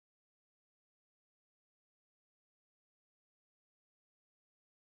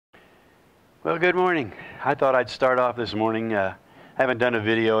Well, good morning. I thought I'd start off this morning. I haven't done a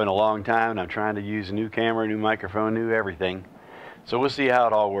video in a long time, and I'm trying to use a new camera, new microphone, new everything. So we'll see how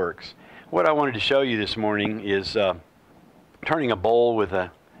it all works. What I wanted to show you this morning is turning a bowl with an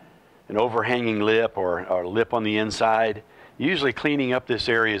overhanging lip or lip on the inside. Usually cleaning up this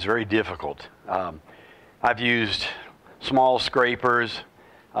area is very difficult. I've used small scrapers,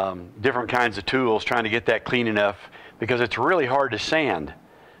 different kinds of tools trying to get that clean enough because it's really hard to sand.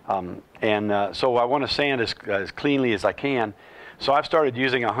 So I want to sand as cleanly as I can. So I've started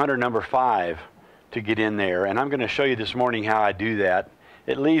using a hunter number 5 to get in there, and I'm going to show you this morning how I do that.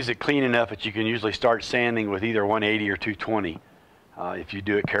 It leaves it clean enough that you can usually start sanding with either 180 or 220 if you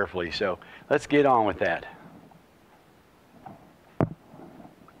do it carefully. So let's get on with that.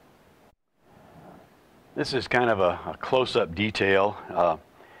 This is kind of a close-up detail.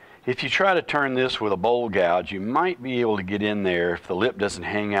 If you try to turn this with a bowl gouge, you might be able to get in there if the lip doesn't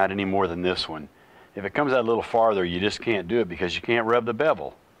hang out any more than this one. If it comes out a little farther, you just can't do it because you can't rub the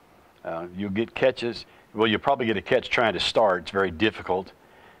bevel. You'll get catches. Well, you'll probably get a catch trying to start. It's very difficult,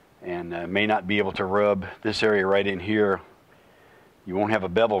 and may not be able to rub this area right in here. You won't have a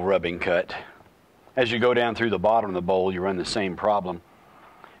bevel rubbing cut. As you go down through the bottom of the bowl, you run the same problem.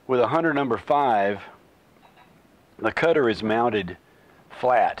 With a hunter number 5, the cutter is mounted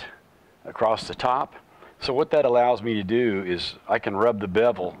flat across the top. So what that allows me to do is I can rub the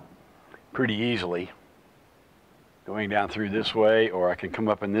bevel pretty easily going down through this way, or I can come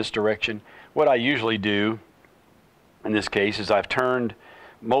up in this direction. What I usually do in this case is I've turned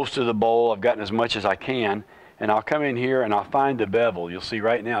most of the bowl, I've gotten as much as I can, and I'll come in here and I'll find the bevel. You'll see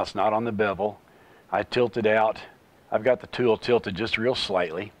right now it's not on the bevel. I tilt it out. I've got the tool tilted just real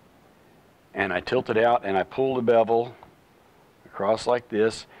slightly, and I tilt it out and I pull the bevel across like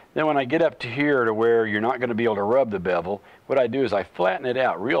this. Then when I get up to here to where you're not going to be able to rub the bevel, what I do is I flatten it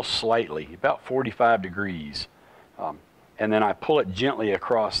out real slightly, about 45 degrees. And then I pull it gently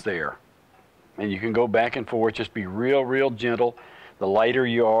across there. And you can go back and forth, just be real gentle. The lighter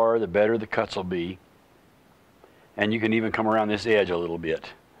you are, the better the cuts will be. And you can even come around this edge a little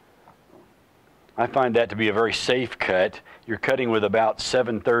bit. I find that to be a very safe cut. You're cutting with about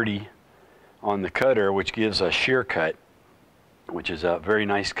 7/30 on the cutter, which gives a shear cut, which is a very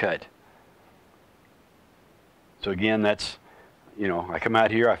nice cut. So again, that's, I come out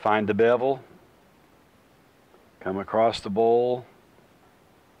here, I find the bevel, come across the bowl.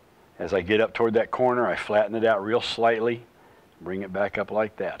 As I get up toward that corner, I flatten it out real slightly, bring it back up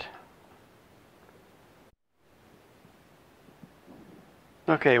like that.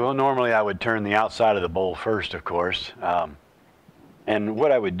 Okay, well, normally I would turn the outside of the bowl first, of course. And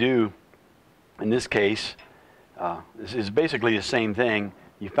what I would do in this case, this is basically the same thing.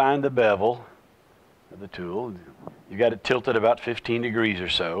 You find the bevel of the tool. You got it tilted about 15 degrees or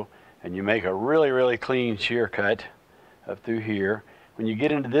so, and you make a really clean shear cut up through here. When you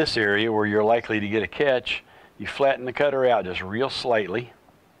get into this area where you're likely to get a catch, you flatten the cutter out just real slightly,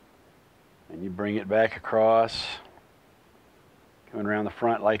 and you bring it back across, coming around the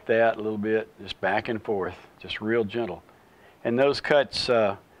front like that a little bit, just back and forth, just real gentle. And those cuts,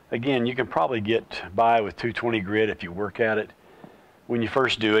 again, you can probably get by with 220 grit if you work at it. When you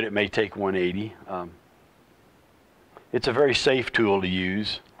first do it, it may take 180. It's a very safe tool to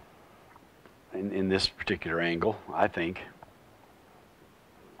use in this particular angle, I think.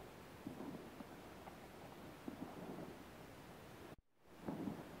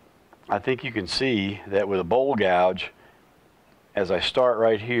 I think you can see that with a bowl gouge, as I start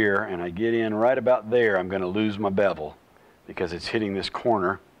right here and I get in right about there, I'm going to lose my bevel because it's hitting this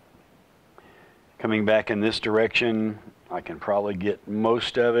corner. Coming back in this direction, I can probably get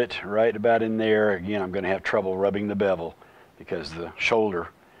most of it right about in there. Again, I'm going to have trouble rubbing the bevel because the shoulder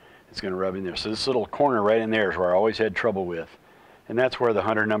is going to rub in there. So this little corner right in there is where I always had trouble with. And that's where the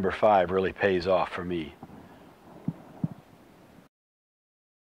hunter number 5 really pays off for me.